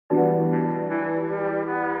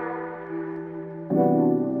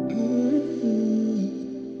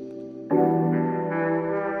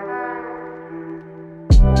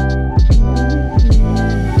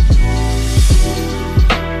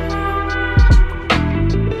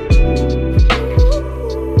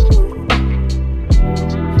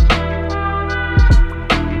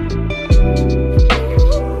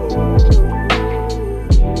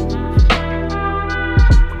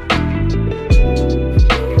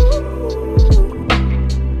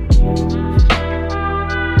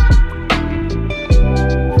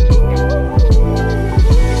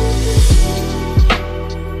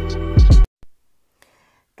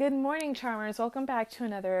Charmers, welcome back to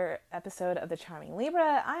another episode of The Charming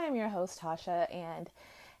Libra. I am your host, Tasha, and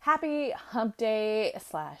happy hump day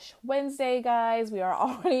 / Wednesday, guys. We are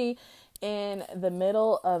already in the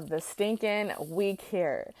middle of the stinking week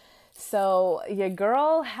here. So your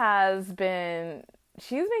girl she's been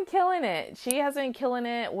killing it. She has been killing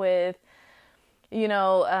it with,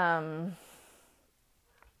 oh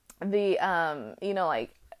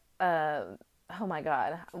my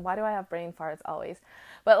God, why do I have brain farts always?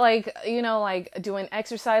 But doing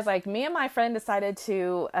exercise, like me and my friend decided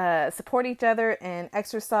to support each other in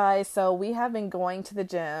exercise. So we have been going to the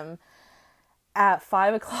gym at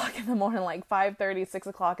 5 o'clock in the morning, like 5:30, 6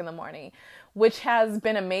 o'clock in the morning, which has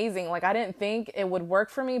been amazing. Like I didn't think it would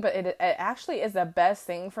work for me, but it actually is the best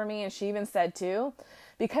thing for me. And she even said too,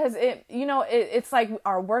 because it's like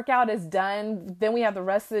our workout is done. Then we have the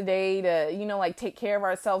rest of the day to, take care of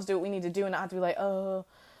ourselves, do what we need to do, and not have to be like, oh,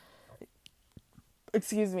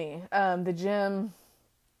 excuse me, the gym.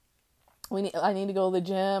 I need to go to the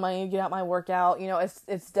gym. I need to get out my workout.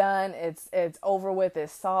 It's done. It's over with.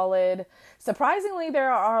 It's solid. Surprisingly, there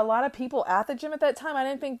are a lot of people at the gym at that time. I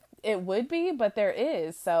didn't think it would be, but there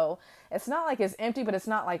is. So it's not like it's empty, but it's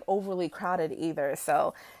not like overly crowded either.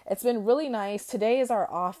 So it's been really nice. Today is our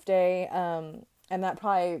off day. And that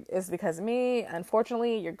probably is because of me.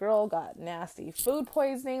 Unfortunately, your girl got nasty food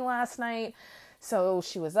poisoning last night. So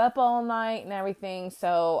she was up all night and everything.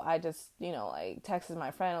 So I just, texted my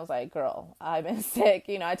friend. I was like, girl, I've been sick.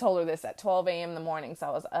 I told her this at 12 a.m. in the morning. So I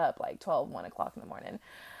was up like 1 o'clock in the morning.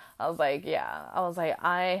 I was like,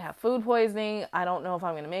 I have food poisoning. I don't know if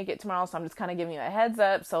I'm going to make it tomorrow. So I'm just kind of giving you a heads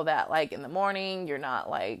up so that like in the morning, you're not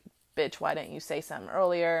like, bitch, why didn't you say something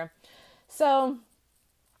earlier? So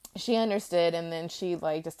she understood. And then she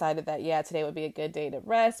decided that, today would be a good day to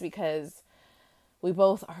rest because we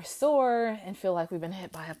both are sore and feel like we've been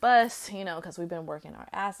hit by a bus, because we've been working our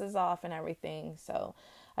asses off and everything. So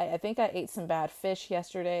I think I ate some bad fish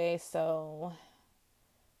yesterday. So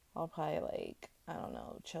I'll probably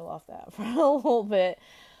chill off that for a little bit.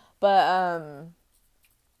 But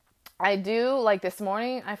I do this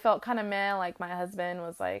morning, I felt kind of meh. Like my husband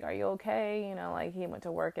was like, are you okay? He went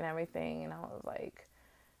to work and everything. And I was like,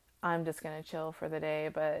 I'm just going to chill for the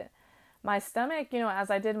day. But my stomach,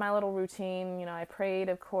 as I did my little routine, I prayed,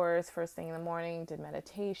 of course, first thing in the morning, did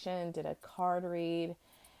meditation, did a card read.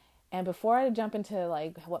 And before I jump into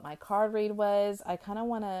what my card read was, I kind of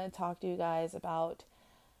want to talk to you guys about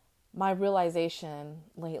my realization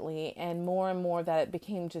lately and more that it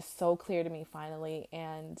became just so clear to me finally.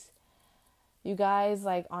 And you guys,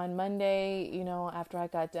 on Monday, after I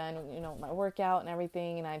got done, my workout and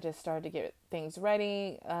everything, and I just started to get things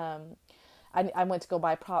ready, I went to go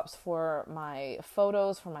buy props for my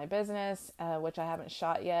photos for my business, which I haven't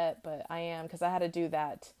shot yet, but I am, because I had to do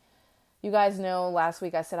that. You guys know last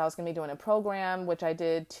week I said I was going to be doing a program, which I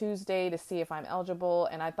did Tuesday to see if I'm eligible.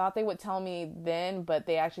 And I thought they would tell me then, but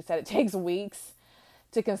they actually said it takes weeks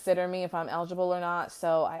to consider me if I'm eligible or not.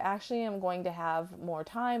 So I actually am going to have more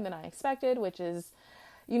time than I expected, which is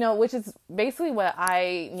basically what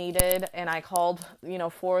I needed. And I called,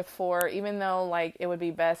 forth for, even though it would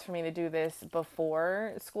be best for me to do this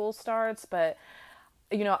before school starts. But,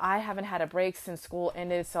 I haven't had a break since school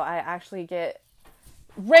ended. So I actually get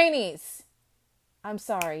Rainies. I'm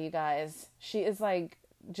sorry, you guys. She is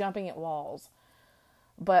jumping at walls.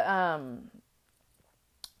 But,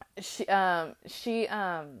 she gosh,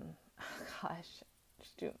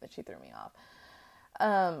 she threw me off.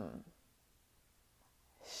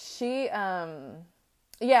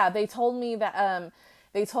 They told me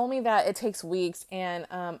that it takes weeks, and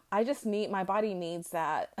my body needs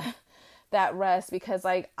that that rest, because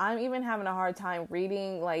I'm even having a hard time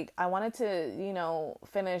reading. I wanted to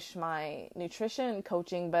finish my nutrition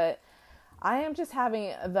coaching, but I am just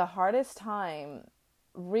having the hardest time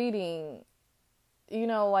reading,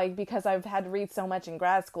 because I've had to read so much in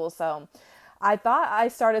grad school. So I thought I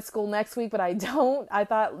started school next week, but I don't. I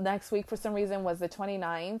thought next week for some reason was the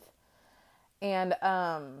 29th. And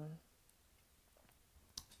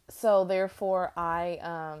so therefore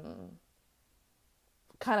I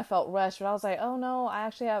kind of felt rushed, but I was like, oh no, I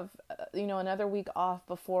actually have another week off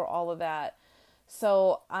before all of that.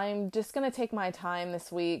 So I'm just going to take my time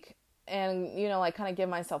this week and kind of give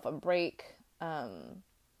myself a break a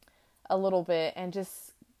little bit and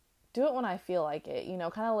just do it when I feel like it,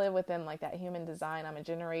 kind of live within that human design. I'm a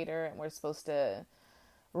generator, and we're supposed to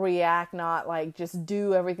react, not just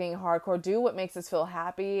do everything hardcore, do what makes us feel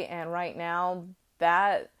happy. And right now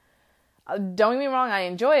that, don't get me wrong, I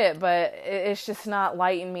enjoy it, but it's just not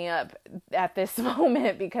lighting me up at this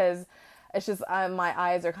moment, because it's just, my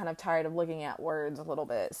eyes are kind of tired of looking at words a little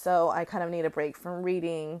bit. So I kind of need a break from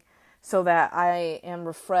reading so that I am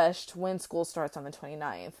refreshed when school starts on the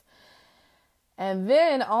 29th. And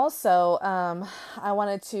then also, I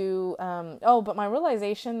wanted to, but my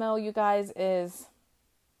realization though, you guys, is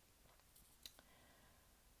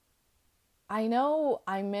I know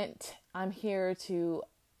I'm here to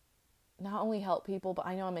not only help people, but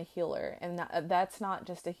I know I'm a healer. And that's not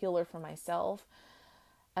just a healer for myself,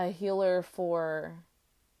 a healer for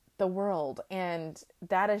the world. And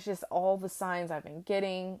that is just all the signs I've been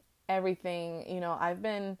getting, everything, I've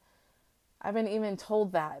been even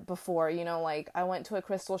told that before, like I went to a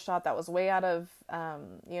crystal shop that was way out of,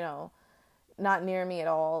 not near me at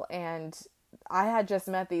all. And I had just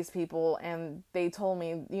met these people and they told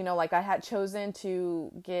me, like I had chosen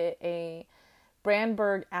to get a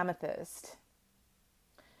Brandenburg amethyst.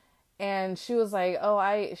 And she was like,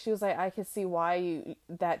 I could see why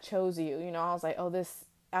that chose you. I was like, oh, this,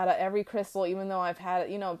 out of every crystal, even though I've had,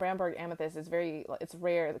 Brandenburg amethyst is it's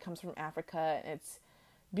rare. It comes from Africa and it's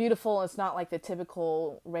beautiful. It's not like the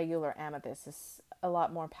typical regular amethyst. It's a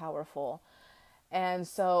lot more powerful. And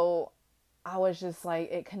so I was just like,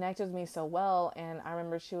 it connected with me so well. And I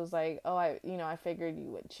remember she was like, oh, I figured you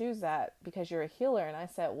would choose that because you're a healer. And I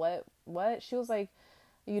said, what? She was like,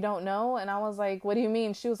 you don't know? And I was like, what do you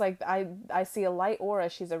mean? She was like, I see a light aura.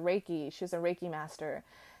 She's a Reiki master.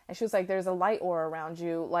 And she was like, there's a light aura around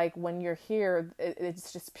you. Like when you're here,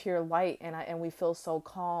 it's just pure light. And we feel so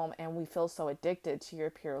calm and we feel so addicted to your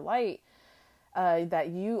pure light, that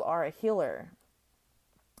you are a healer.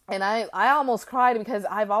 And I almost cried because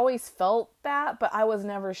I've always felt that, but I was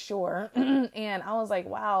never sure. And I was like,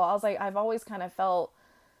 wow. I was like, I've always kind of felt,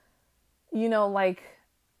 like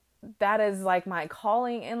that is like my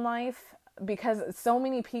calling in life, because so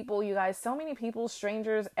many people, you guys,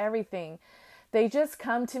 strangers, everything, they just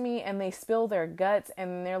come to me and they spill their guts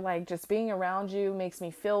and they're like, just being around you makes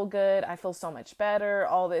me feel good. I feel so much better,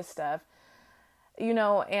 all this stuff,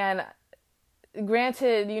 and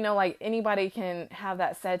granted, like anybody can have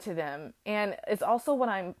that said to them. And it's also what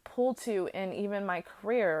I'm pulled to in even my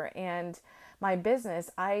career and my business.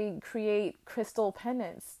 I create crystal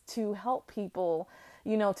pendants to help people,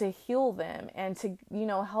 to heal them and to,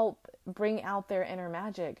 help bring out their inner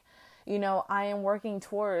magic. I am working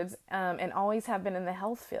towards, and always have been in the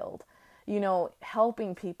health field,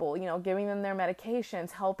 helping people, giving them their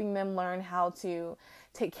medications, helping them learn how to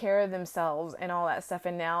take care of themselves and all that stuff.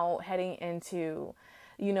 And now heading into,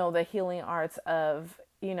 the healing arts of,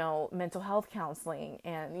 mental health counseling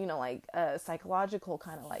and, psychological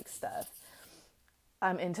kind of like stuff.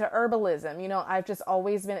 I'm into herbalism. I've just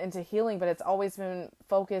always been into healing, but it's always been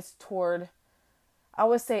focused toward, I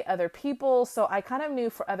would say, other people. So I kind of knew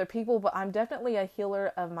for other people, but I'm definitely a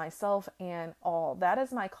healer of myself and all. That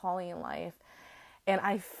is my calling in life. And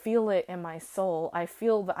I feel it in my soul. I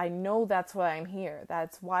feel that, I know that's why I'm here.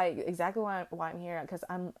 That's exactly why I'm here, because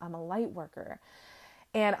I'm a light worker.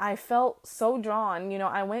 And I felt so drawn.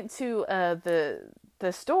 I went to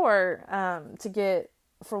the store to get,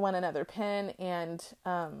 for one, another pen, and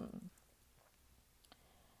I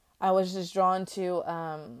was just drawn to,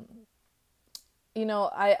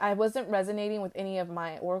 I wasn't resonating with any of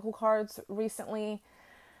my oracle cards recently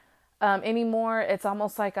anymore. It's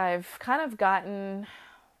almost like I've kind of gotten,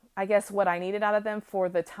 I guess, what I needed out of them for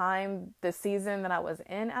the season that I was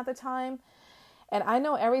in at the time. And I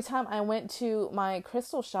know every time I went to my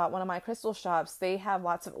crystal shop, one of my crystal shops, they have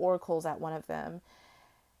lots of oracles at one of them.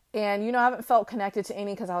 And, I haven't felt connected to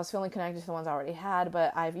any because I was feeling connected to the ones I already had,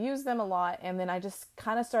 but I've used them a lot. And then I just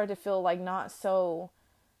kind of started to feel like not so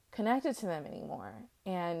connected to them anymore.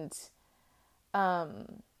 And, I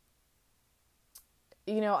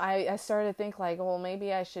started to think like, well,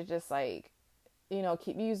 maybe I should just like,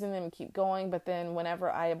 keep using them and keep going. But then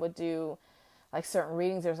whenever I would do like certain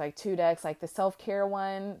readings, there's like 2 decks, like the self-care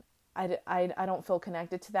one. I don't feel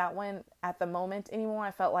connected to that one at the moment anymore.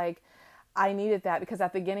 I felt like I needed that because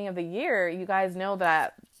at the beginning of the year, you guys know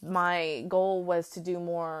that my goal was to do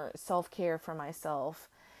more self-care for myself.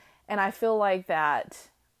 And I feel like that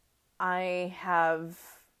I have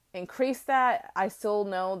increased that. I still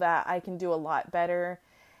know that I can do a lot better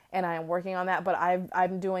and I'm working on that, but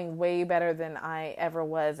I'm doing way better than I ever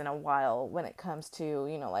was in a while when it comes to,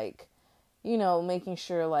 making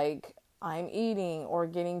sure like I'm eating or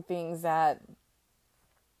getting things that,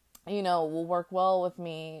 will work well with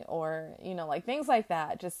me, or, like things like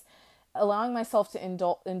that. Just allowing myself to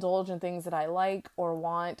indulge in things that I like or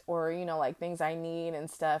want, or, like things I need and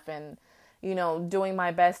stuff. And, doing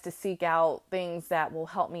my best to seek out things that will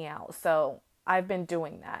help me out. So I've been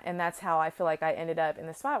doing that. And that's how I feel like I ended up in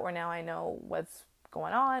the spot where now I know what's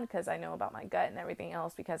going on, because I know about my gut and everything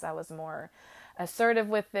else, because I was more assertive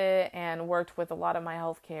with it and worked with a lot of my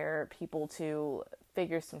healthcare people to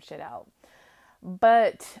figure some shit out.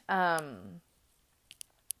 But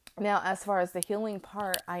now, as far as the healing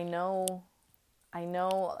part, I know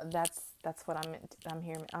that's what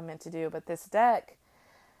I'm meant to do. But this deck,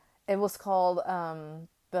 it was called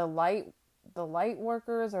the light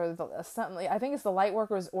workers, or something. I think it's the light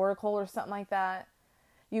workers oracle or something like that,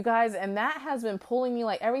 you guys. And that has been pulling me,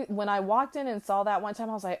 like, when I walked in and saw that one time,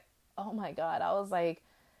 I was like, oh my God. I was like,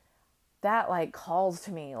 that like calls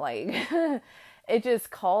to me, like it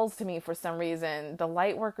just calls to me for some reason. The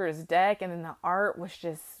Lightworkers deck, and then the art was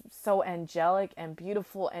just so angelic and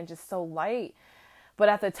beautiful and just so light. But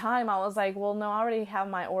at the time I was like, well, no, I already have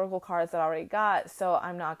my oracle cards that I already got, so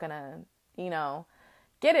I'm not gonna,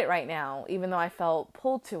 get it right now, even though I felt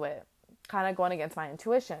pulled to it, kind of going against my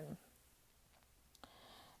intuition.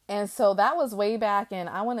 And so that was way back in,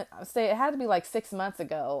 I want to say it had to be like 6 months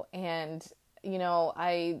ago. And,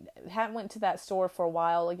 I hadn't went to that store for a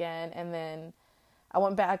while again. And then I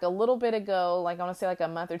went back a little bit ago, like I want to say like a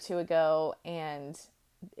month or two ago, and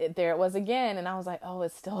there it was again. And I was like, oh,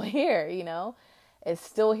 it's still here, it's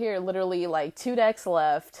still here. Literally like 2 decks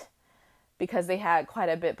left, because they had quite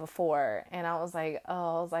a bit before. And I was like,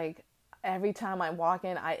 every time I walk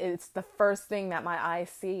in, it's the first thing that my eyes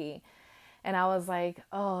see. And I was like,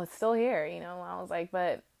 oh, it's still here, I was like,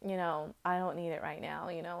 but, I don't need it right now,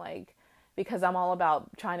 because I'm all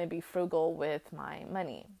about trying to be frugal with my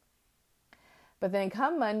money. But then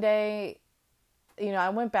come Monday, I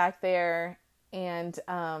went back there, and,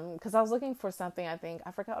 cause I was looking for something, I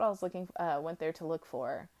forgot what I was went there to look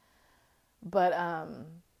for, but,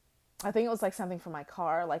 I think it was like something for my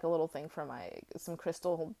car, like a little thing for some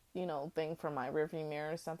crystal, thing for my rearview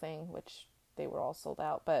mirror or something, which they were all sold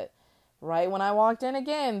out. But right when I walked in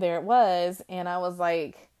again, there it was. And I was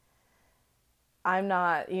like, I'm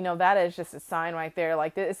not, that is just a sign right there.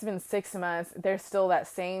 Like, it's been 6 months. There's still that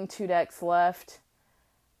same 2 decks left.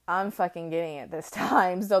 I'm fucking getting it this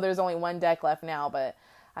time. So there's only 1 deck left now, but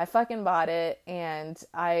I fucking bought it. And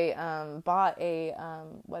I bought a,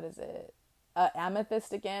 what is it?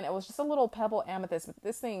 Amethyst again. It was just a little pebble amethyst, but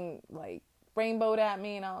this thing like rainbowed at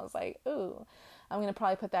me, and I was like, ooh, I'm gonna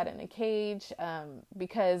probably put that in a cage,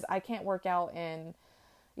 because I can't work out in,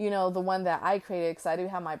 the one that I created, because I do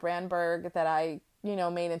have my Brandberg that I,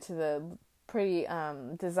 made into the pretty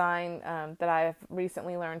design that I've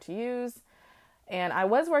recently learned to use. And I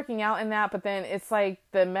was working out in that, but then it's like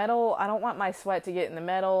the metal, I don't want my sweat to get in the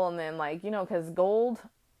metal, and then like, because gold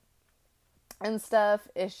and stuff,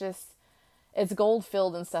 it's gold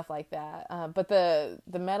filled and stuff like that. But the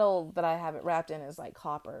metal that I have it wrapped in is like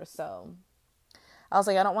copper. So I was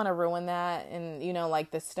like, I don't want to ruin that. And,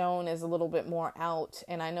 like the stone is a little bit more out.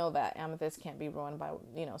 And I know that amethyst can't be ruined by,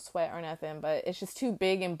 sweat or nothing. But it's just too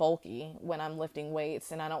big and bulky when I'm lifting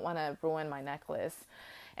weights. And I don't want to ruin my necklace.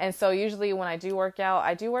 And so usually when I do work out,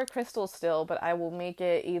 I do wear crystals still. But I will make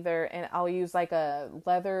it either, and I'll use like a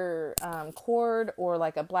leather cord, or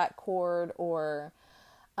like a black cord, or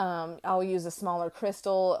I'll use a smaller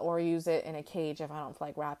crystal, or use it in a cage if I don't feel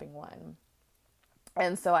like wrapping one.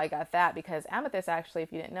 And so I got that because amethyst, actually,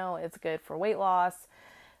 if you didn't know, it's good for weight loss.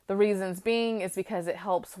 The reasons being is because it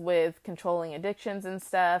helps with controlling addictions and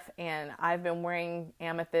stuff. And I've been wearing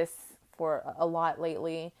amethyst for a lot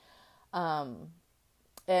lately.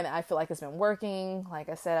 And I feel like it's been working. Like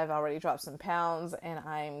I said, I've already dropped some pounds, and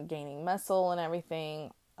I'm gaining muscle and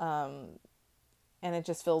everything. And it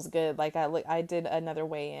just feels good. Like I did another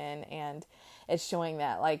weigh in, and it's showing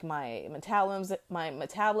that like my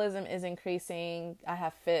metabolism is increasing. I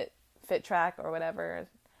have fit track or whatever.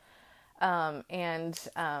 And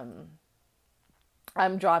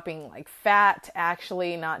I'm dropping like fat,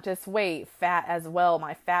 actually, not just weight, fat as well.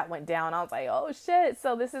 My fat went down. I was like, oh shit.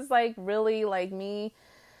 So this is like really like me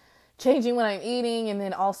changing what I'm eating, and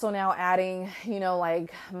then also now adding,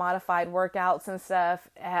 like modified workouts and stuff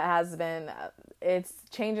has been, it's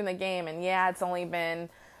changing the game. And yeah, it's only been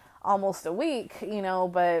almost a week,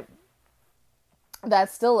 but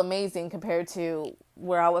that's still amazing compared to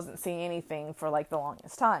where I wasn't seeing anything for like the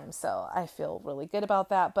longest time. So I feel really good about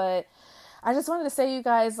that. But I just wanted to say, you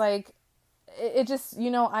guys, like, it just,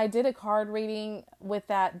 I did a card reading with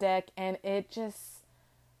that deck, and it just,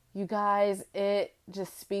 you guys, it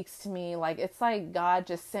just speaks to me. Like, it's like God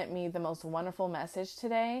just sent me the most wonderful message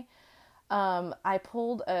today. I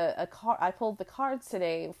pulled I pulled the cards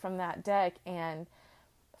today from that deck, and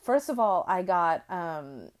first of all, I got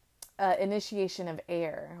initiation of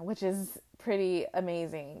air, which is pretty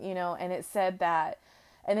amazing, and it said that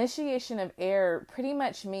initiation of air pretty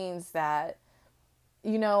much means that,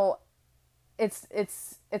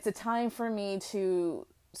 it's a time for me to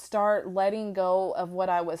start letting go of what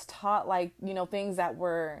I was taught, like, things that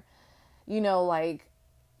were, like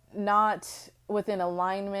not within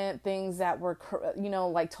alignment, things that were,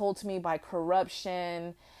 like told to me by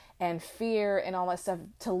corruption and fear and all that stuff,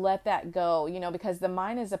 to let that go, because the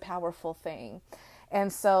mind is a powerful thing.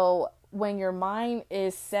 And so when your mind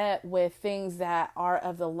is set with things that are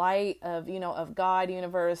of the light of, of God,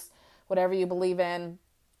 universe, whatever you believe in,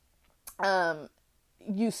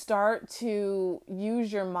 you start to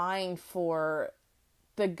use your mind for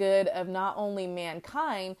the good of not only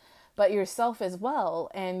mankind, but yourself as well.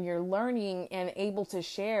 And you're learning and able to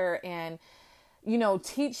share and,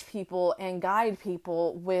 teach people and guide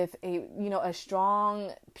people with a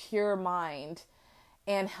strong, pure mind,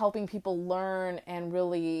 and helping people learn and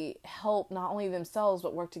really help not only themselves,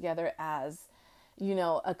 but work together as,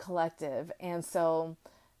 a collective. And so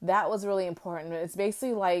that was really important. It's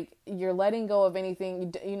basically like you're letting go of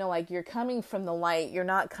anything, like you're coming from the light. You're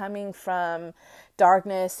not coming from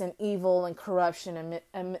darkness and evil and corruption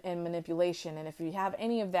and manipulation. And if you have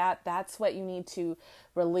any of that, that's what you need to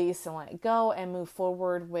release and let go and move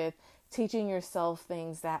forward with teaching yourself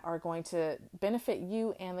things that are going to benefit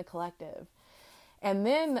you and the collective. And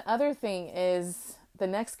then the other thing is the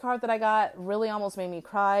next card that I got really almost made me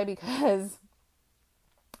cry, because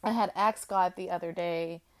I had asked God the other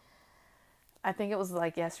day, I think it was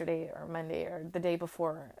like yesterday or Monday or the day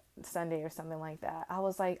before Sunday or something like that. I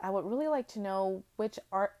was like, I would really like to know which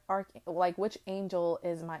which angel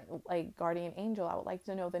is my guardian angel. I would like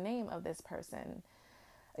to know the name of this person,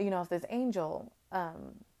 of this angel,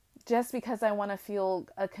 just because I want to feel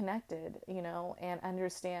connected, and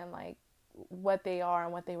understand like what they are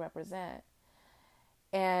and what they represent.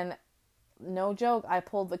 And no joke, I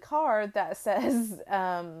pulled the card that says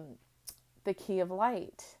the key of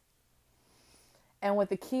light. And what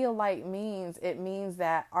the key of light means, it means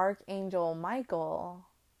that Archangel Michael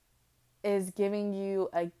is giving you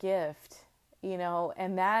a gift,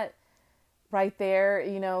 and that right there,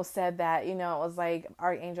 said that, it was like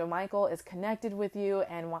Archangel Michael is connected with you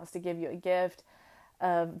and wants to give you a gift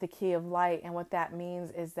of the key of light. And what that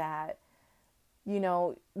means is that, you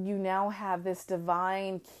now have this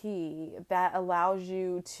divine key that allows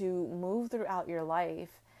you to move throughout your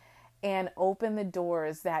life and open the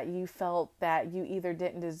doors that you felt that you either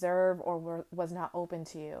didn't deserve or was not open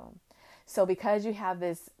to you. So because you have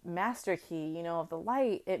this master key, of the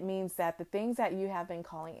light, it means that the things that you have been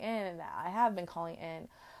calling in and that I have been calling in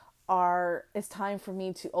it's time for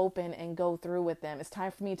me to open and go through with them. It's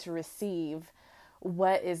time for me to receive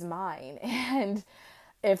what is mine. And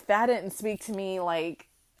if that didn't speak to me, like,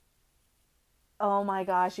 oh my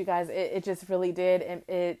gosh, you guys, it just really did. And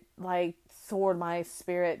it like soared, my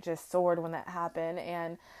spirit just soared when that happened.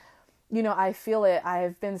 And, I feel it.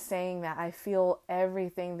 I've been saying that I feel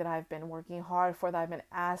everything that I've been working hard for, that I've been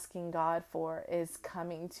asking God for, is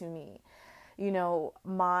coming to me,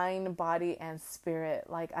 mind, body, and spirit.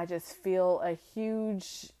 Like, I just feel a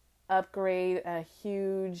huge upgrade, a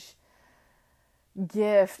huge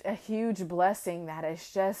gift, a huge blessing that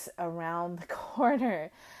is just around the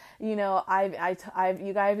corner. You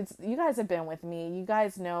guys have been with me. You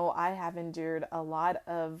guys know I have endured a lot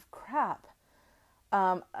of crap,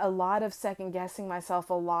 a lot of second guessing myself,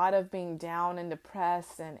 a lot of being down and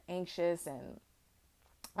depressed and anxious. And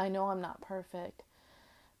I know I'm not perfect,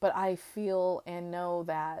 but I feel and know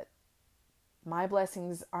that my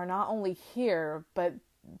blessings are not only here, but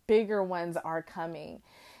bigger ones are coming.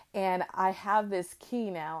 And I have this key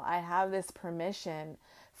now. I have this permission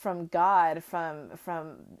from God, from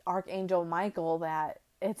Archangel Michael, that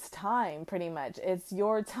it's time, pretty much. It's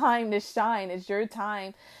your time to shine. It's your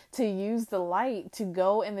time to use the light to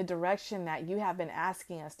go in the direction that you have been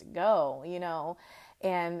asking us to go,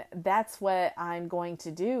 And that's what I'm going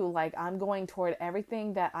to do. Like, I'm going toward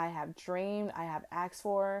everything that I have dreamed, I have asked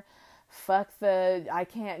for. Fuck I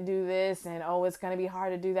can't do this, and oh, it's going to be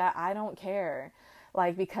hard to do that. I don't care.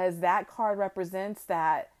 Like, because that card represents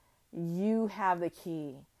that you have the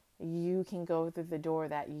key. You can go through the door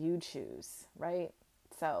that you choose, right?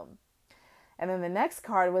 So, and then the next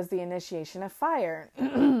card was the initiation of fire,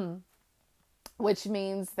 which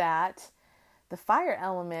means that the fire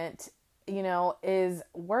element, is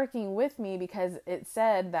working with me, because it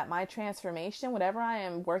said that my transformation, whatever I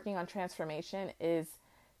am working on transformation, is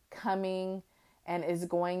coming and is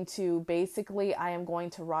going to, basically, I am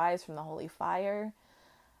going to rise from the holy fire,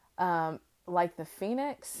 like the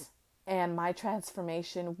phoenix, and my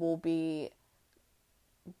transformation will be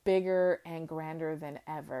bigger and grander than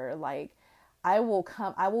ever. Like, I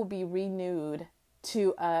will be renewed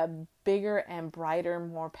to a bigger and brighter,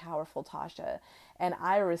 more powerful Tasha. And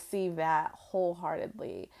I receive that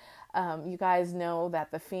wholeheartedly. You guys know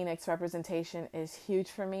that the Phoenix representation is huge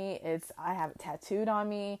for me. I have it tattooed on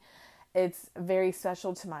me. It's very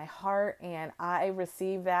special to my heart, and I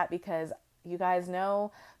receive that because you guys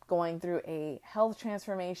know going through a health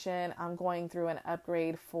transformation. I'm going through an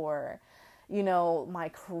upgrade for,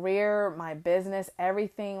 my career, my business,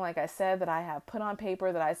 everything, like I said, that I have put on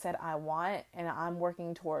paper that I said I want, and I'm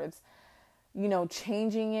working towards,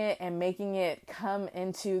 changing it and making it come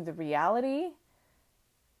into the reality.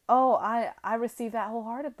 Oh, I receive that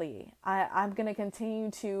wholeheartedly. I'm going to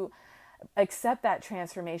continue to accept that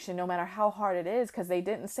transformation no matter how hard it is, because they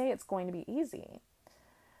didn't say it's going to be easy.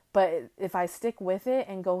 But if I stick with it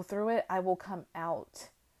and go through it, I will come out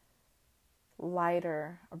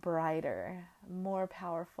lighter, brighter, more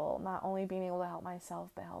powerful, not only being able to help myself,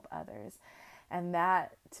 but help others. And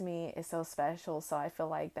that to me is so special. So I feel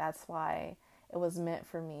like that's why it was meant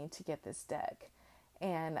for me to get this deck.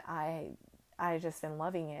 And I just been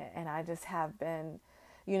loving it. And I just have been,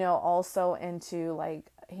 also into like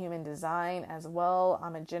human design as well.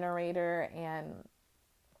 I'm a generator, and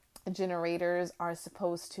generators are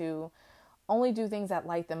supposed to only do things that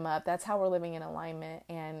light them up. That's how we're living in alignment.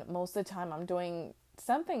 And most of the time I'm doing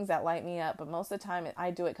some things that light me up, but most of the time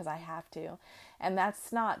I do it because I have to. And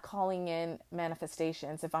that's not calling in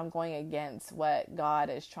manifestations if I'm going against what God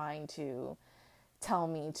is trying to tell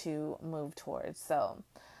me to move towards. So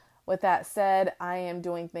with that said, I am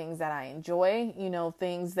doing things that I enjoy,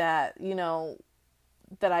 things that,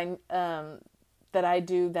 that I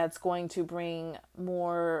do that's going to bring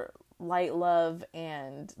more light, love,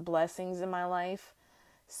 and blessings in my life.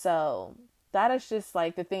 So that is just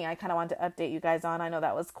like the thing I kind of want to update you guys on. I know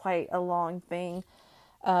that was quite a long thing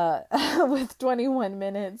with 21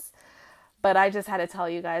 minutes, but I just had to tell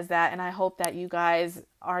you guys that. And I hope that you guys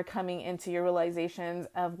are coming into your realizations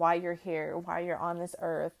of why you're here, why you're on this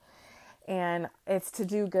earth. And it's to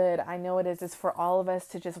do good. I know it is. It's for all of us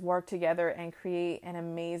to just work together and create an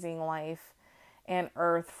amazing life and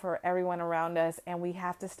earth for everyone around us. And we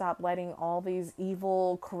have to stop letting all these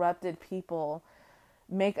evil, corrupted people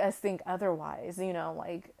make us think otherwise,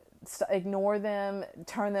 ignore them,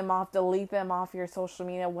 turn them off, delete them off your social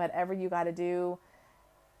media, whatever you got to do.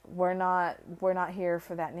 We're not here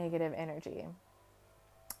for that negative energy.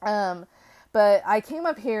 But I came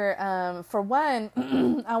up here, for one,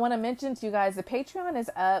 I want to mention to you guys, the Patreon is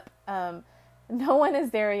up. No one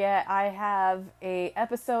is there yet. I have a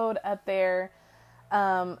episode up there,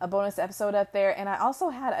 a bonus episode up there. And I also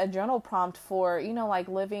had a journal prompt for,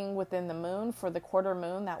 living within the moon for the quarter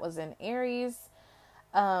moon that was in Aries.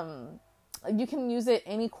 You can use it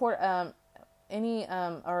any quarter,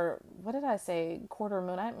 or what did I say? Quarter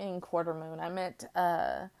moon. I mean quarter moon. I meant,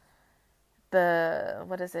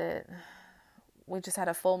 what is it? We just had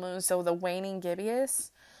a full moon. So the waning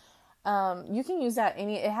gibbous, you can use that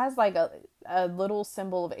it has like a little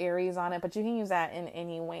symbol of Aries on it, but you can use that in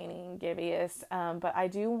any waning gibbous. But I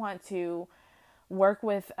do want to work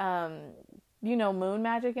with, moon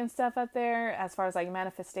magic and stuff up there as far as like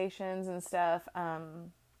manifestations and stuff.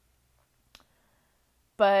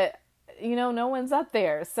 But no one's up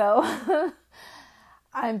there. So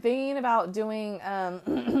I'm thinking about doing,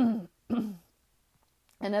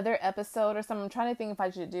 another episode or something. I'm trying to think if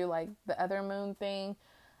I should do like the other moon thing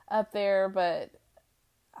up there, but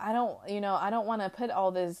I don't want to put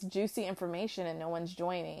all this juicy information and no one's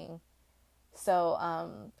joining. So,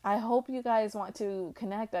 I hope you guys want to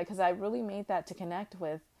connect, because I really made that to connect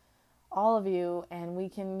with all of you, and we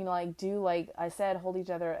can, do, like I said, hold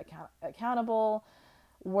each other accountable,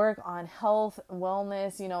 work on health,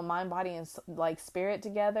 wellness, mind, body, and like spirit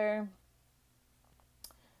together.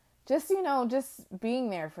 Just, just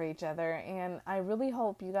being there for each other. And I really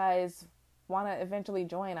hope you guys want to eventually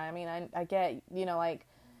join. I mean, I get,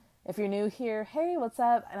 if you're new here, hey, what's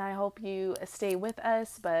up? And I hope you stay with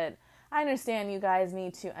us, but I understand you guys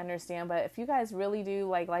need to understand. But if you guys really do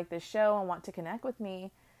like this show and want to connect with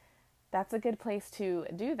me, that's a good place to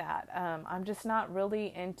do that. I'm just not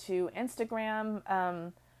really into Instagram.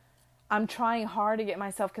 I'm trying hard to get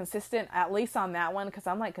myself consistent, at least on that one, because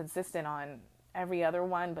I'm like consistent on every other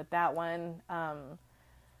one, but that one, I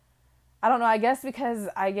don't know, I guess because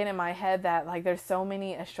I get in my head that like there's so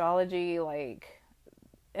many astrology like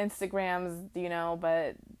Instagrams,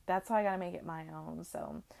 but that's why I gotta make it my own.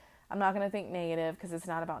 So I'm not gonna think negative, because it's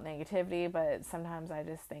not about negativity, but sometimes I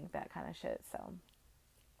just think that kind of shit. So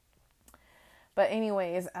but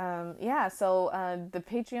anyways, so the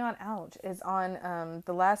Patreon is on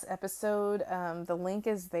the last episode. The link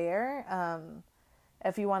is there.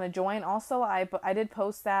 if you want to join. Also, I did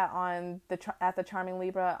post that on at the Charming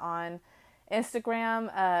Libra on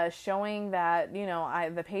Instagram, showing that,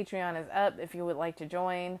 the Patreon is up if you would like to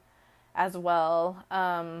join as well.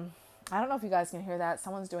 I don't know if you guys can hear that.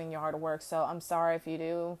 Someone's doing yard work, so I'm sorry if you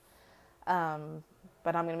do.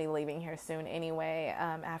 But I'm going to be leaving here soon anyway,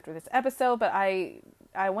 after this episode. But I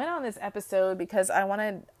went on this episode because I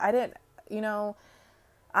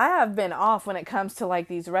have been off when it comes to like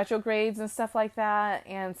these retrogrades and stuff like that.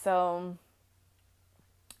 And so,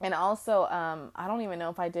 and also, I don't even know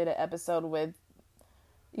if I did an episode with,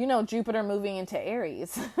 Jupiter moving into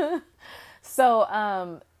Aries.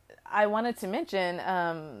 So, I wanted to mention,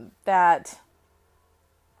 that,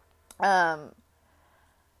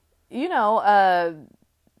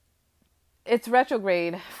 it's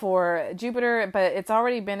retrograde for Jupiter, but it's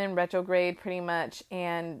already been in retrograde pretty much.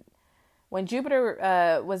 And when Jupiter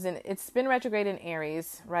it's been retrograde in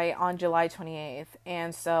Aries, right, on July 28th.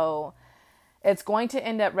 And so it's going to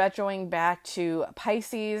end up retroing back to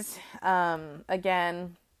Pisces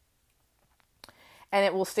again. And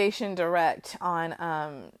it will station direct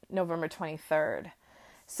on November 23rd.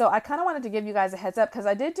 So I kind of wanted to give you guys a heads up because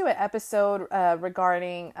I did do an episode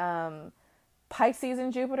regarding Pisces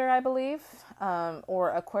and Jupiter, I believe,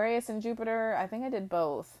 or Aquarius and Jupiter. I think I did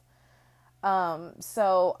both.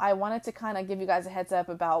 So I wanted to kind of give you guys a heads up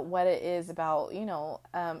about what it is about,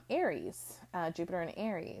 Aries, Jupiter and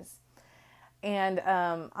Aries. And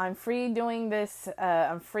I'm free doing this.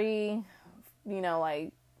 I'm free,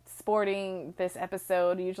 like sporting this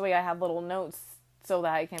episode. Usually I have little notes so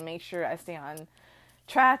that I can make sure I stay on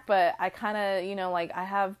track, but I kind of, I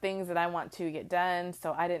have things that I want to get done,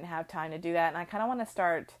 so I didn't have time to do that. And I kind of want to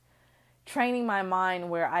start training my mind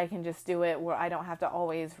where I can just do it, where I don't have to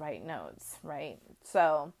always write notes, right?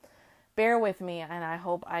 So bear with me, and I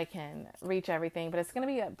hope I can reach everything, but it's going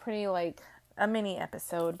to be a pretty, a mini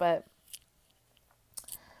episode. But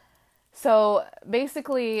so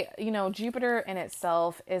basically, Jupiter in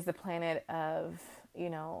itself is the planet of,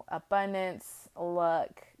 abundance,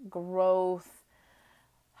 luck, growth,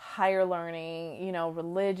 higher learning,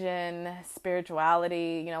 religion,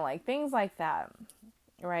 spirituality, things like that,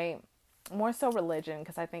 right? More so religion,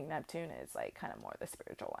 because I think Neptune is kind of more the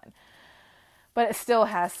spiritual one, but it still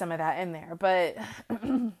has some of that in there. But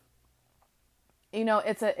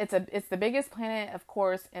it's the biggest planet, of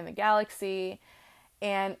course, in the galaxy,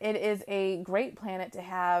 and it is a great planet to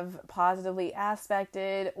have positively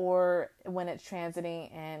aspected, or when it's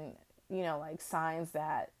transiting in, signs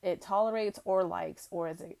that it tolerates or likes, or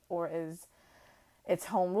is its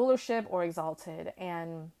home rulership or exalted.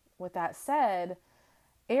 And with that said,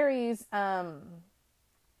 Aries,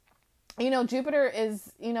 Jupiter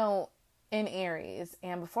is, in Aries.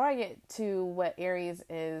 And before I get to what Aries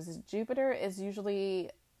is, Jupiter is usually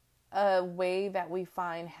a way that we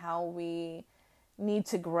find how we need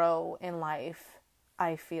to grow in life,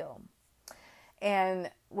 I feel. And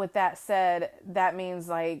with that said, that means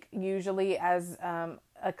usually as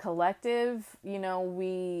a collective,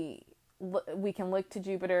 we can look to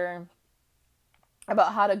Jupiter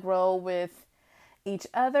about how to grow with each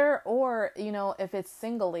other, or, if it's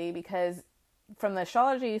singly, because from the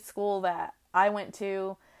astrology school that I went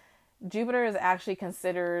to, Jupiter is actually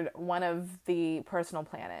considered one of the personal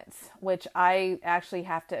planets, which I actually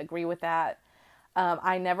have to agree with that.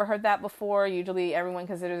 I never heard that before. Usually everyone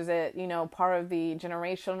considers it, part of the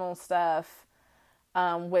generational stuff,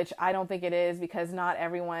 which I don't think it is, because not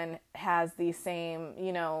everyone has the same,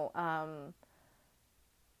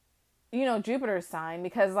 Jupiter sign.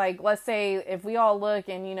 Because let's say if we all look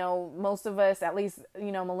and, most of us, at least,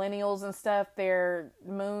 millennials and stuff, their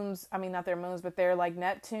moons, not their moons, but their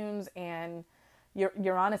Neptunes and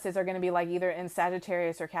Uranuses are going to be either in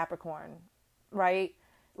Sagittarius or Capricorn, right?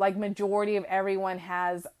 Majority of everyone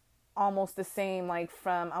has almost the same,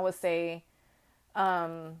 from, I would say,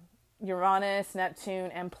 Uranus, Neptune,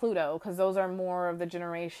 and Pluto, because those are more of the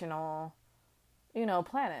generational,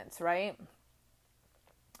 planets, right?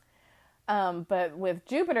 But with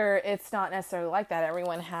Jupiter, it's not necessarily like that.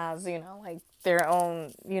 Everyone has, their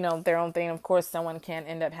own, their own thing. Of course, someone can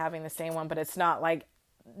end up having the same one, but it's not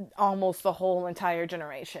almost the whole entire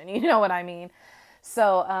generation. You know what I mean?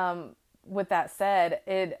 So, with that said,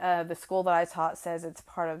 the school that I taught says it's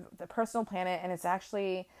part of the personal planet, and it's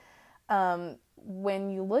actually,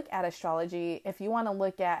 when you look at astrology, if you want to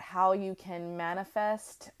look at how you can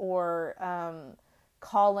manifest or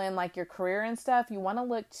call in your career and stuff, you want to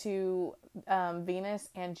look to Venus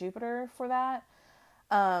and Jupiter for that,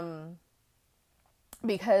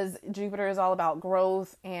 because Jupiter is all about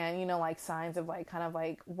growth and signs of kind of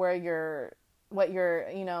where you're, what you're,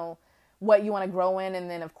 what you want to grow in. And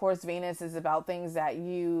then of course Venus is about things that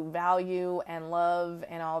you value and love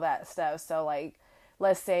and all that stuff. So like,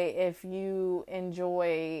 let's say if you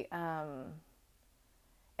enjoy, I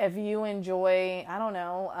don't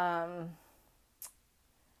know,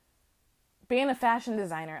 being a fashion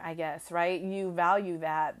designer, I guess, right? You value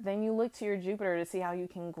that. Then you look to your Jupiter to see how you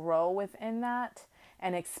can grow within that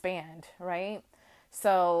and expand, right?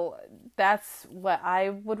 So that's what I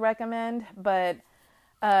would recommend. But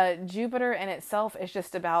Jupiter in itself is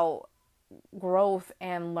just about growth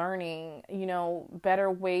and learning,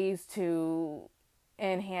 better ways to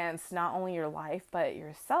enhance not only your life, but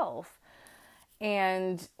yourself.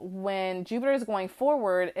 And when Jupiter is going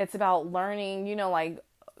forward, it's about learning, like,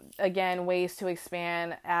 again, ways to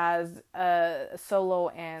expand as a solo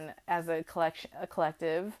and as a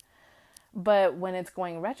collective. But when it's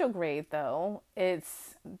going retrograde, though,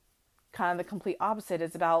 it's kind of the complete opposite.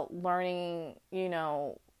 It's about learning,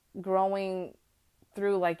 growing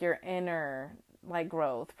through like your inner like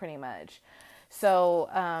growth, pretty much. So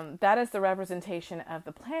that is the representation of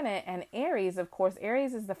the planet. And Aries, of course,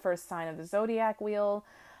 Aries is the first sign of the zodiac wheel.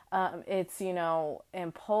 It's,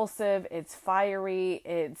 impulsive, it's fiery,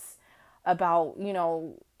 it's about,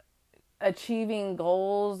 achieving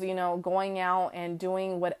goals, going out and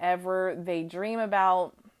doing whatever they dream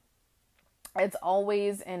about. It's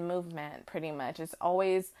always in movement, pretty much. It's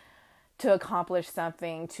always to accomplish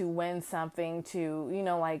something, to win something, to,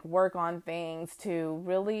 like work on things, to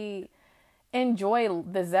really enjoy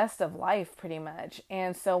the zest of life, pretty much.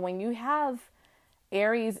 And so when you have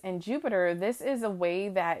Aries and Jupiter, this is a way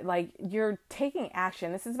that like you're taking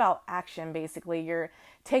action. This is about action, basically. You're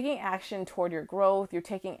taking action toward your growth. You're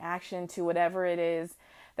taking action to whatever it is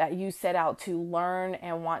that you set out to learn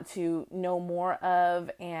and want to know more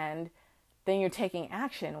of. And then you're taking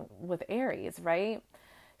action with Aries, right?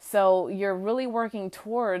 So you're really working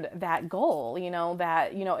toward that goal,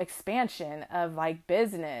 that, expansion of like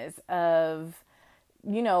business, of,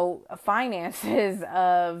 finances,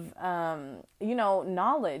 of,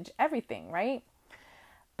 knowledge, everything, right?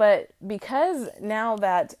 But because now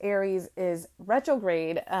that Aries is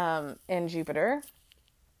retrograde in Jupiter,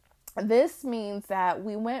 this means that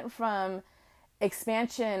we went from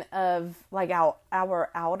expansion of like our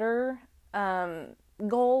outer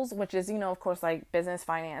goals, which is, of course, like business,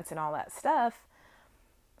 finance, and all that stuff,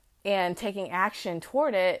 and taking action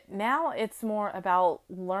toward it. Now it's more about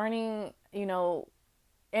learning,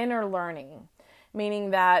 inner learning, meaning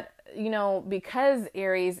that, because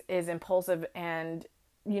Aries is impulsive and,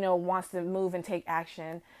 wants to move and take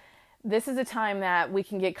action, this is a time that we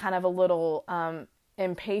can get kind of a little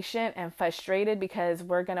impatient and frustrated because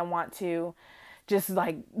we're going to want to just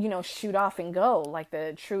like, shoot off and go like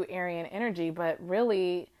the true Aryan energy. But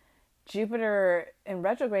really, Jupiter in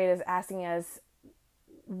retrograde is asking us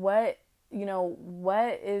what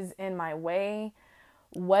is in my way?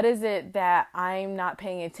 What is it that I'm not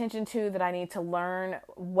paying attention to that I need to learn?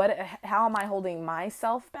 How am I holding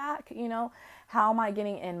myself back? How am I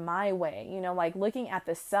getting in my way? Like looking at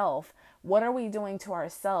the self, what are we doing to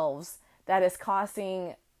ourselves that is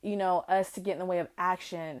causing, us to get in the way of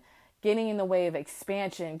action, getting in the way of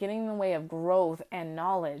expansion, getting in the way of growth and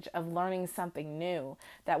knowledge, of learning something new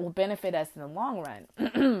that will benefit us in the long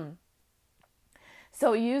run.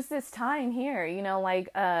 So use this time here,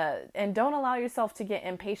 and don't allow yourself to get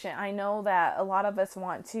impatient. I know that a lot of us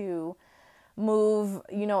want to move,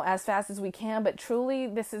 as fast as we can, but truly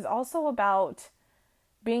this is also about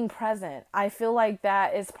being present. I feel like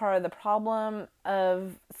that is part of the problem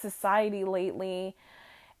of society lately.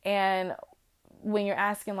 And when you're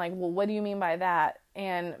asking like, well, what do you mean by that?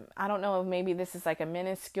 And I don't know if maybe this is like a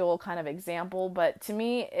minuscule kind of example, but to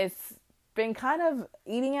me, it's been kind of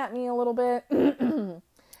eating at me a little bit.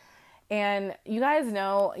 And you guys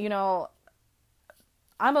know,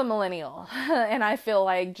 I'm a millennial and I feel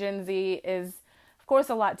like Gen Z is, of course,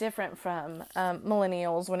 a lot different from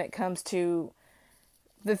millennials when it comes to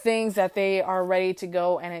the things that they are ready to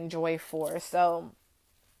go and enjoy for. So,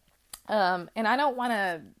 and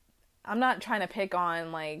I'm not trying to pick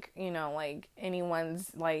on like, like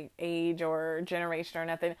anyone's like age or generation or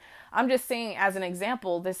nothing. I'm just saying as an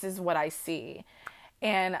example, this is what I see.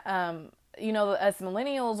 And, us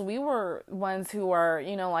millennials, we were ones who are,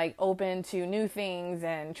 like open to new things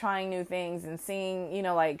and trying new things and seeing,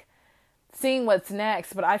 like seeing what's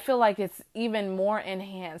next. But I feel like it's even more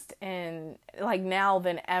enhanced in like now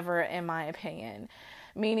than ever, in my opinion.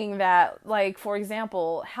 Meaning that, like, for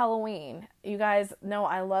example, Halloween. You guys know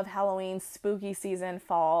I love Halloween, spooky season,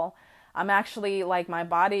 fall. I'm actually, like, my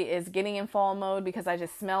body is getting in fall mode because I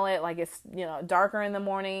just smell it. Like, it's, darker in the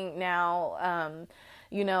morning now.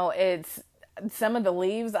 some of the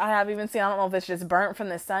leaves I have even seen, I don't know if it's just burnt from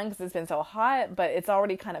the sun because it's been so hot, but it's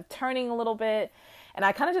already kind of turning a little bit. And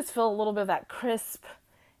I kind of just feel a little bit of that crisp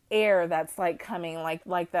air that's like coming,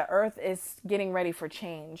 like the earth is getting ready for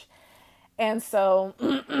change. And so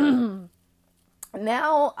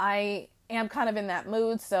now I am kind of in that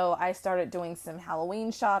mood. So I started doing some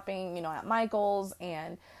Halloween shopping, at Michael's,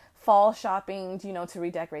 and fall shopping, to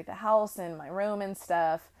redecorate the house and my room and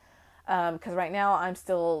stuff. Because right now I'm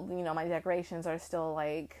still, my decorations are still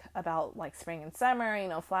like about like spring and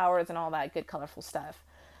summer, flowers and all that good colorful stuff.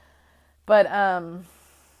 But in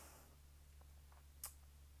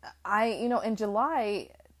July,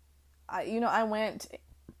 I went,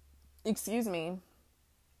 excuse me,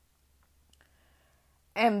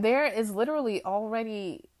 and there is literally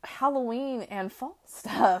already Halloween and fall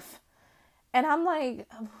stuff. And I'm like,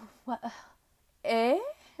 what?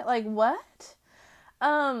 Like what?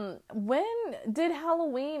 When did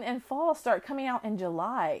Halloween and fall start coming out in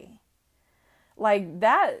July? Like,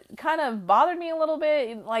 that kind of bothered me a little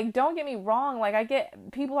bit. Like, don't get me wrong. Like, I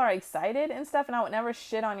get people are excited and stuff, and I would never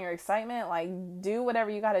shit on your excitement. Like, do whatever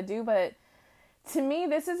you got to do. But to me,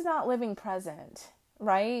 this is not living present,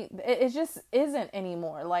 right? It just isn't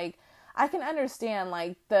anymore. Like, I can understand,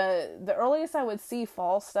 like, the earliest I would see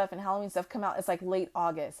fall stuff and Halloween stuff come out is like late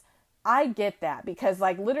August. I get that because,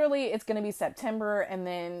 like, literally it's going to be September, and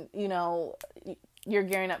then, you're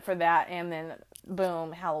gearing up for that, and then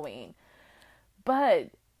boom, Halloween. But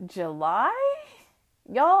July?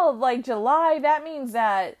 Y'all, like, July, that means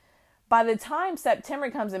that by the time September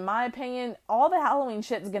comes, in my opinion, all the Halloween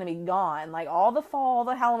shit is going to be gone. Like, all the fall,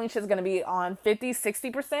 the Halloween shit is going to be on 50,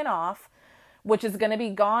 60% off, which is going to be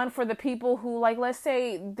gone for the people who, like, let's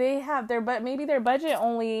say they have maybe their budget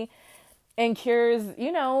only incurs,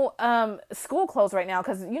 school clothes right now.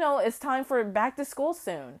 Because, it's time for back to school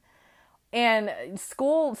soon. And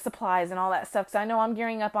school supplies and all that stuff. Because I know I'm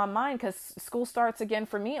gearing up on mine because school starts again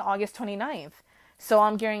for me August 29th. So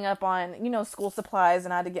I'm gearing up on, school supplies,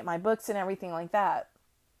 and I had to get my books and everything like that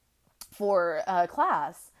for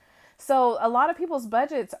class. So a lot of people's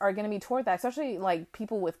budgets are going to be toward that, especially like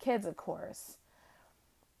people with kids, of course.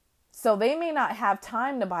 So they may not have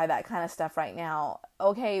time to buy that kind of stuff right now.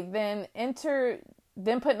 Okay, then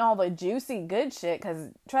putting all the juicy good shit.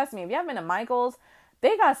 Because trust me, if you haven't been to Michael's,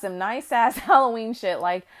 they got some nice ass Halloween shit.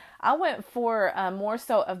 Like, I went for more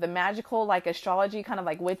so of the magical, like, astrology, kind of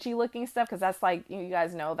like witchy looking stuff. Because that's like, you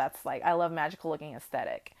guys know, that's like, I love magical looking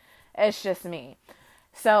aesthetic. It's just me.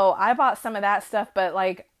 So I bought some of that stuff. But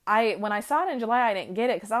like, when I saw it in July, I didn't get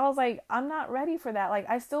it. Because I was like, I'm not ready for that. Like,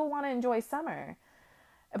 I still want to enjoy summer.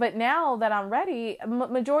 But now that I'm ready,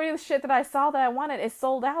 majority of the shit that I saw that I wanted is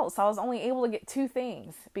sold out. So I was only able to get 2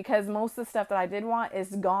 things. Because most of the stuff that I did want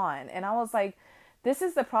is gone. And I was like, this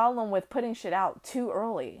is the problem with putting shit out too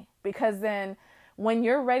early, because then when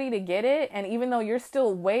you're ready to get it, and even though you're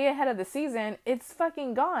still way ahead of the season, it's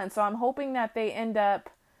fucking gone. So I'm hoping that they end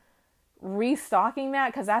up restocking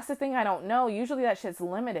that, because that's the thing I don't know. Usually that shit's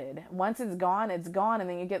limited. Once it's gone, and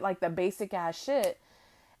then you get like the basic ass shit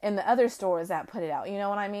in the other stores that put it out. You know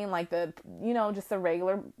what I mean? Like the, just the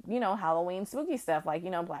regular, Halloween spooky stuff, like,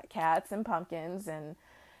 black cats and pumpkins, and,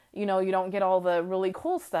 you don't get all the really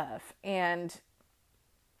cool stuff. And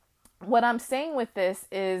what I'm saying with this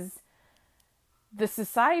is the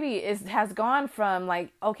society has gone from like,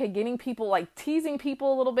 okay, getting people, like teasing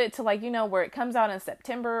people a little bit, to like, where it comes out in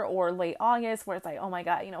September or late August, where it's like, oh my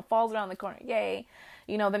God, fall's around the corner. Yay.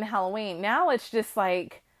 Then Halloween. Now it's just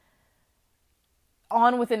like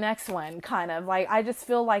on with the next one, kind of like, I just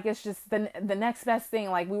feel like it's just the next best thing.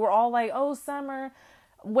 Like, we were all like, oh, summer,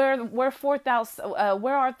 where art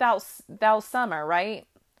thou summer, right?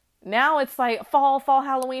 Now it's like fall,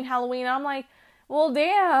 Halloween. I'm like, well,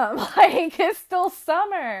 damn, like, it's still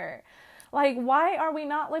summer. Like, why are we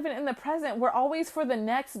not living in the present? We're always for the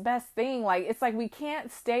next best thing. Like, it's like we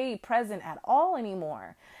can't stay present at all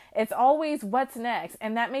anymore. It's always what's next.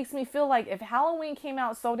 And that makes me feel like if Halloween came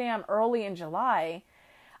out so damn early in July,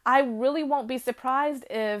 I really won't be surprised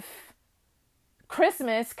if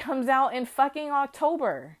Christmas comes out in fucking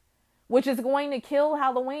October, which is going to kill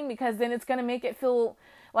Halloween, because then it's going to make it feel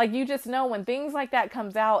like, you just know, when things like that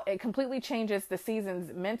comes out, it completely changes the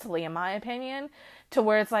seasons mentally, in my opinion, to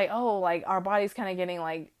where it's like, oh, like, our body's kind of getting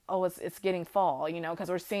like, oh, it's getting fall, because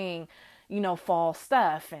we're seeing, fall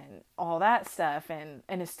stuff and all that stuff, and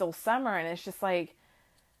it's still summer, and it's just like,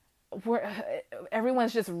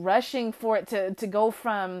 everyone's just rushing for it to go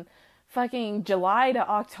from fucking July to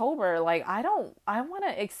October. Like, I want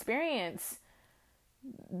to experience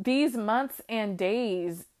these months and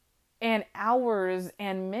days and hours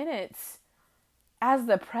and minutes as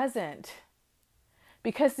the present.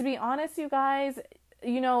 Because to be honest, you guys,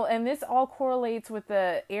 and this all correlates with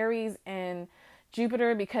the Aries and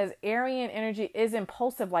Jupiter, because Aryan energy is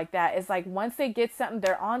impulsive like that. It's like once they get something,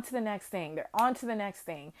 they're on to the next thing. They're on to the next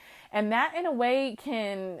thing. And that in a way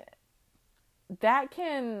can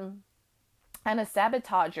kind of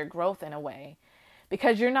sabotage your growth in a way,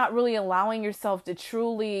 because you're not really allowing yourself to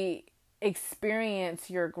truly experience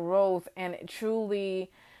your growth and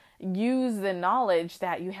truly use the knowledge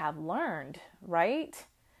that you have learned, right?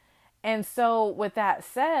 And so with that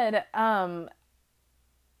said,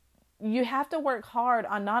 you have to work hard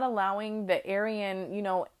on not allowing the Aryan,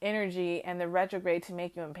 energy and the retrograde to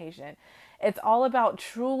make you impatient. It's all about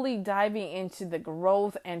truly diving into the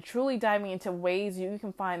growth and truly diving into ways you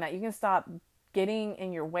can find that you can stop getting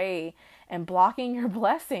in your way and blocking your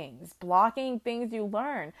blessings, blocking things you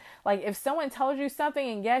learn. Like if someone tells you something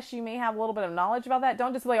and yes, you may have a little bit of knowledge about that,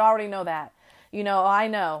 don't just be like, I already know that. I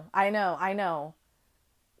know.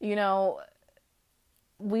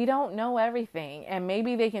 We don't know everything, and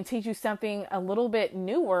maybe they can teach you something a little bit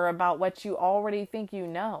newer about what you already think you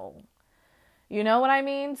know. You know what I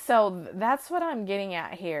mean? So that's what I'm getting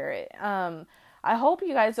at here. I hope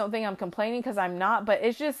you guys don't think I'm complaining, because I'm not, but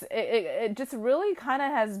it's just, it just really kind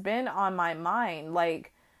of has been on my mind.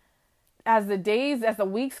 Like as the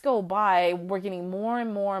weeks go by, we're getting more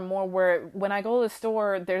and more and more where when I go to the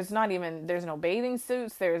store, there's no bathing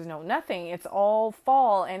suits, there's no nothing. It's all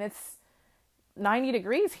fall and it's 90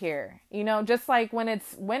 degrees here, just like when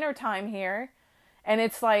it's wintertime here and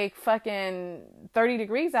it's like fucking 30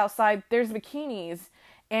 degrees outside, there's bikinis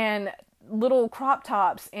and little crop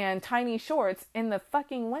tops and tiny shorts in the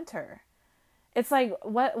fucking winter. It's like,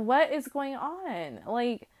 what is going on?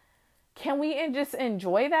 Like, can we just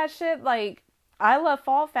enjoy that shit? Like, I love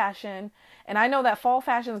fall fashion, and I know that fall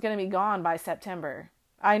fashion is going to be gone by September.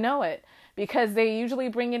 I know it, because they usually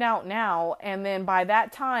bring it out now, and then by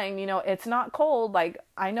that time, it's not cold. Like,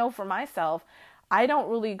 I know for myself, I don't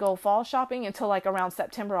really go fall shopping until like around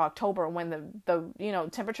September, October, when the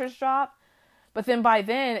temperatures drop. But then by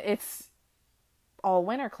then, it's all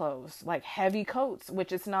winter clothes, like heavy coats,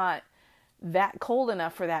 which is not that cold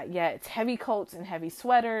enough for that yet. It's heavy coats and heavy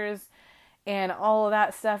sweaters and all of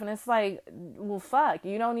that stuff. And it's like, well, fuck,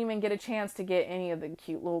 you don't even get a chance to get any of the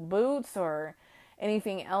cute little boots or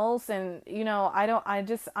anything else. And,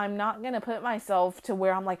 I'm not going to put myself to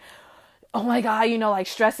where I'm like, oh my God, like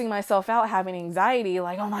stressing myself out, having anxiety,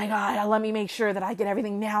 like, oh my God, let me make sure that I get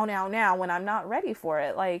everything now, when I'm not ready for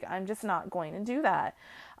it. Like, I'm just not going to do that.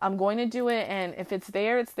 I'm going to do it, and if it's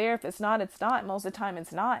there, it's there. If it's not, it's not. Most of the time,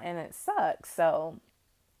 it's not, and it sucks. So,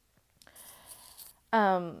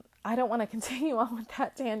 I don't want to continue on with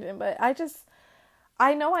that tangent, but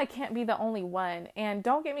I know I can't be the only one. And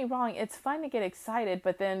don't get me wrong, it's fun to get excited,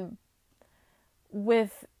 but then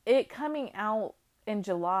with it coming out in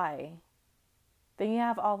July, then you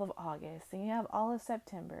have all of August, then you have all of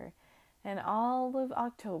September, and all of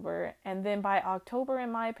October, and then by October,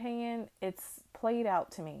 in my opinion, it's played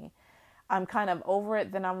out to me. I'm kind of over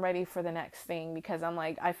it, then I'm ready for the next thing, because I'm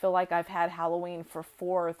like, I feel like I've had Halloween for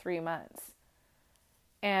 4 or 3 months.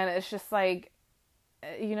 And it's just like,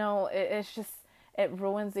 it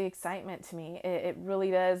ruins the excitement to me. It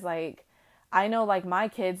really does. Like, I know, like, my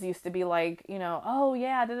kids used to be like, oh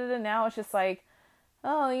yeah, da da da. Now it's just like,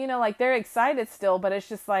 oh, like they're excited still, but it's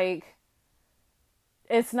just like,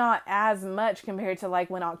 it's not as much compared to like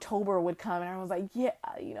when October would come and everyone's like, yeah,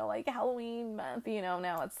 like Halloween month,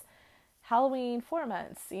 now it's Halloween 4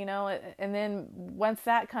 months, and then once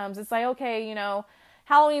that comes, it's like, okay,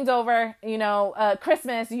 Halloween's over,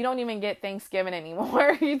 Christmas, you don't even get Thanksgiving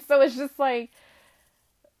anymore. So it's just like,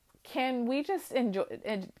 can we just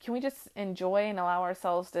enjoy and allow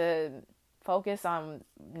ourselves to focus on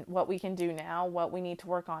what we can do now, what we need to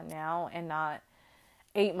work on now, and not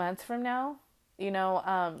 8 months from now?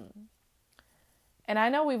 And I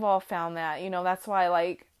know we've all found that, that's why,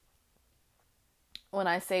 like, when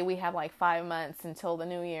I say we have like 5 months until the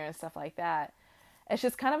new year and stuff like that, it's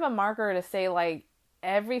just kind of a marker to say, like,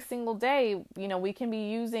 every single day, we can be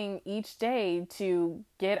using each day to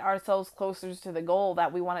get ourselves closer to the goal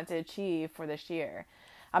that we wanted to achieve for this year.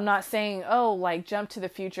 I'm not saying, oh, like, jump to the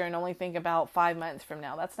future and only think about 5 months from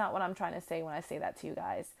now. That's not what I'm trying to say when I say that to you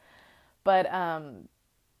guys. But,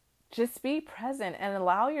 just be present and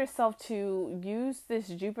allow yourself to use this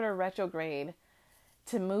Jupiter retrograde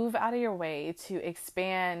to move out of your way, to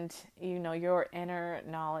expand, your inner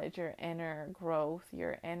knowledge, your inner growth,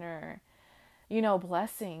 your inner,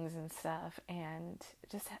 blessings and stuff, and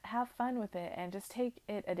just have fun with it and just take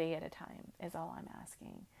it a day at a time is all I'm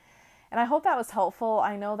asking. And I hope that was helpful.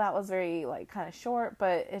 I know that was very, like, kind of short,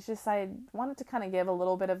 but it's just, I wanted to kind of give a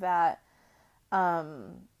little bit of that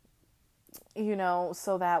so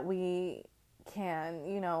that we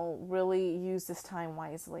can, really use this time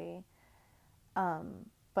wisely.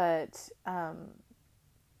 But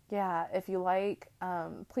yeah, if you like,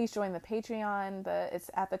 please join the Patreon. It's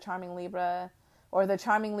at the Charming Libra, or the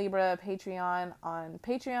Charming Libra Patreon on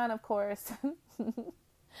Patreon, of course.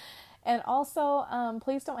 And also,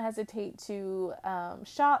 please don't hesitate to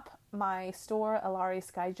shop my store, Alari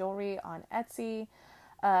Sky Jewelry, on Etsy.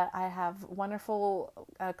 I have wonderful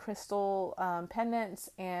crystal pendants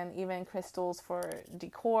and even crystals for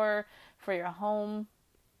decor for your home.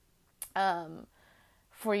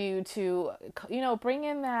 For you to, bring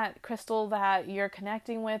in that crystal that you're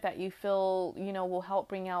connecting with, that you feel, will help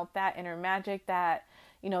bring out that inner magic, that,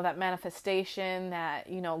 that manifestation, that,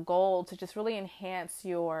 goal, to just really enhance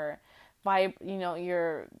your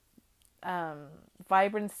your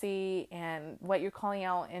vibrancy and what you're calling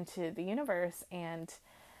out into the universe. And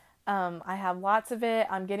I have lots of it.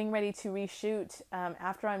 I'm getting ready to reshoot.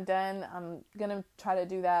 After I'm done, I'm going to try to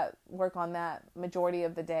do that, work on that majority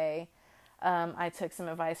of the day. I took some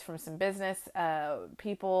advice from some business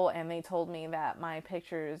people, and they told me that my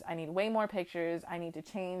pictures, I need way more pictures. I need to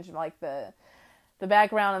change, like the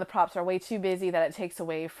background and the props are way too busy, that it takes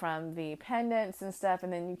away from the pendants and stuff,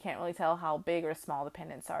 and then you can't really tell how big or small the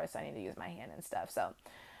pendants are, so I need to use my hand and stuff. So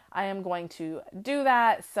I am going to do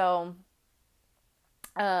that. So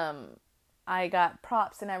I got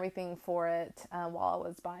props and everything for it while I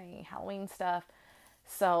was buying Halloween stuff.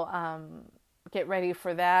 So get ready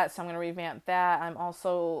for that. So I'm going to revamp that. I'm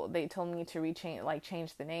also, they told me to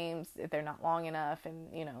change the names if they're not long enough, and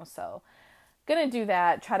so gonna do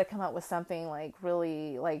that, try to come up with something like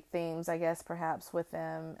really like themes, I guess, perhaps with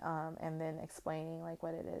them, and then explaining like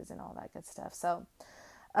what it is and all that good stuff. So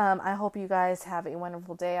I hope you guys have a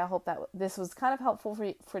wonderful day. I hope that this was kind of helpful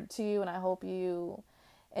to you, and I hope you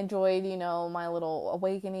enjoyed, my little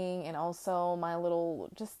awakening, and also my little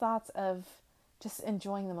just thoughts of just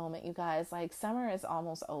enjoying the moment, you guys. Like, summer is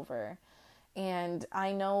almost over. And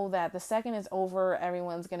I know that the second it's over,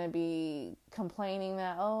 everyone's going to be complaining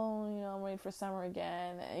that, I'm ready for summer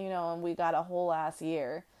again. And we got a whole last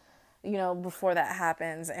year, before that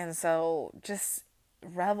happens. And so just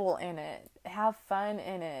revel in it. Have fun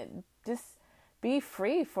in it. Just be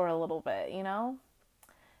free for a little bit,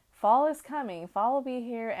 Fall is coming. Fall will be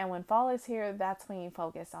here. And when fall is here, that's when you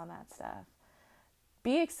focus on that stuff.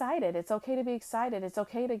 Be excited. It's okay to be excited. It's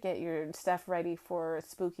okay to get your stuff ready for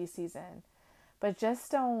spooky season. But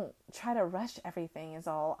just don't try to rush everything is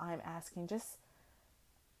all I'm asking.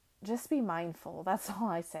 Just be mindful. That's all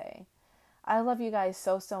I say. I love you guys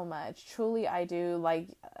so, so much. Truly, I do. Like,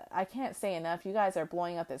 I can't say enough. You guys are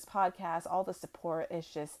blowing up this podcast. All the support is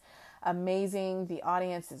just amazing. The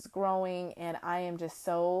audience is growing, and I am just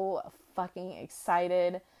so fucking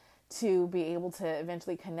excited to be able to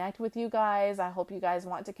eventually connect with you guys. I hope you guys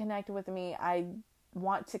want to connect with me. I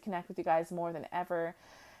want to connect with you guys more than ever.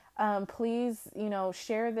 Please,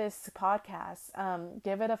 share this podcast.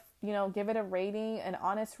 Give it a rating, an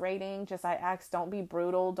honest rating. Just, I ask, don't be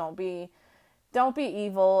brutal. Don't be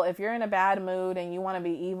evil. If you're in a bad mood and you want to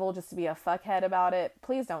be evil just to be a fuckhead about it,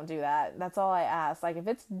 please don't do that. That's all I ask. Like, if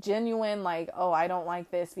it's genuine, like, oh, I don't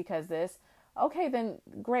like this because this, okay, then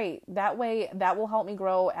great. That way, that will help me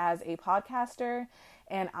grow as a podcaster,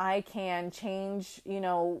 and I can change,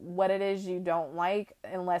 what it is you don't like,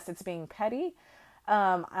 unless it's being petty.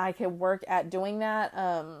 I could work at doing that.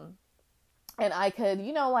 And I could,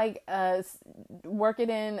 work it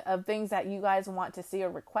in of things that you guys want to see or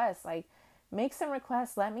request. Like, make some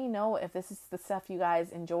requests. Let me know if this is the stuff you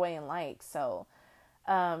guys enjoy and like. So,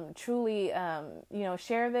 truly,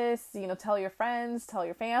 share this, tell your friends, tell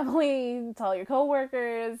your family, tell your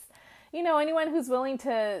coworkers, anyone who's willing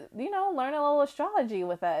to, learn a little astrology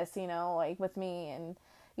with us, like with me. And,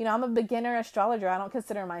 I'm a beginner astrologer. I don't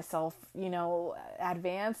consider myself,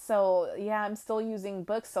 advanced. So yeah, I'm still using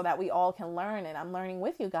books so that we all can learn, and I'm learning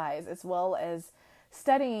with you guys as well as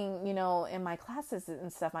studying, in my classes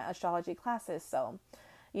and stuff, my astrology classes. So,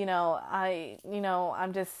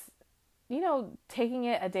 I'm just, taking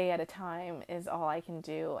it a day at a time is all I can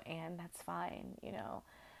do, and that's fine.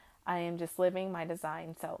 I am just living my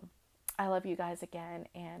design. So I love you guys again,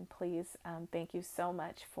 and please, thank you so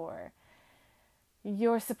much for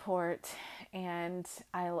your support, and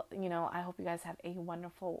I hope you guys have a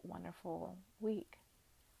wonderful, wonderful week.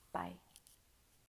 Bye.